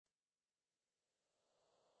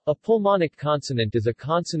A pulmonic consonant is a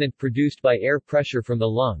consonant produced by air pressure from the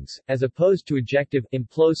lungs, as opposed to ejective,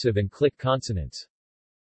 implosive and click consonants.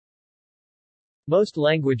 Most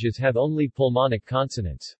languages have only pulmonic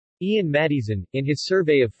consonants. Ian Maddieson, in his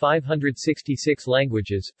survey of 566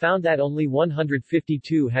 languages, found that only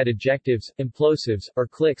 152 had ejectives, implosives, or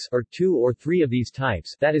clicks, or 2 or 3 of these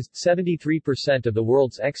types, that is, 73% of the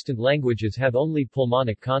world's extant languages have only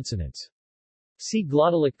pulmonic consonants. See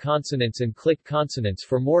glottalic consonants and click consonants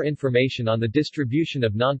for more information on the distribution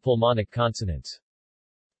of non-pulmonic consonants.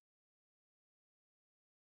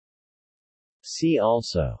 See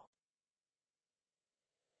also: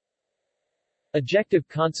 ejective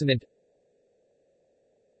consonant,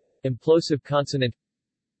 implosive consonant,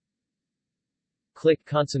 click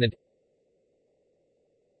consonant,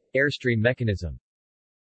 airstream mechanism.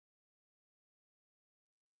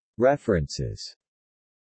 References.